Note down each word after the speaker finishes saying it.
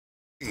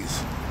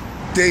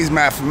Today's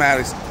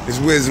mathematics is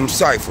wisdom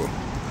cipher.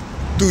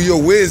 Through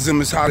your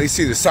wisdom is how they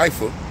see the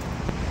cipher,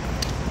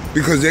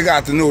 because they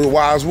got to know the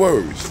wise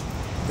words.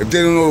 If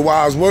they don't know the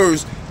wise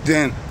words,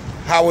 then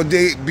how would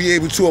they be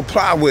able to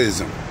apply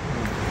wisdom?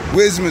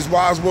 Wisdom is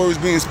wise words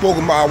being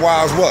spoken by a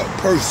wise what?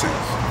 Persons.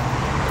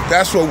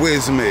 That's what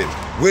wisdom is.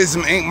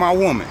 Wisdom ain't my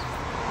woman,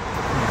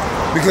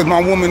 because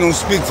my woman don't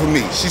speak for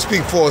me. She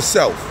speak for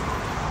herself.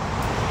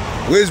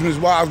 Wisdom is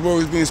wise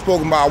words being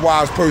spoken by a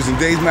wise person.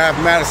 Today's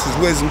mathematics is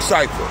wisdom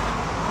cipher.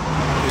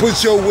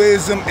 Put your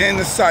wisdom in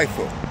the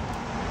cipher.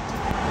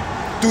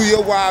 Through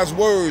your wise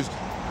words,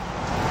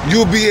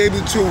 you'll be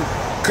able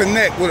to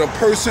connect with a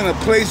person, a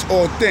place,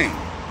 or a thing.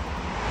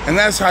 And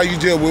that's how you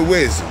deal with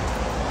wisdom.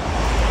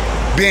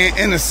 Being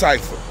in the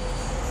cipher.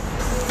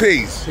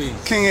 Peace.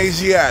 King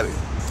Asiatic.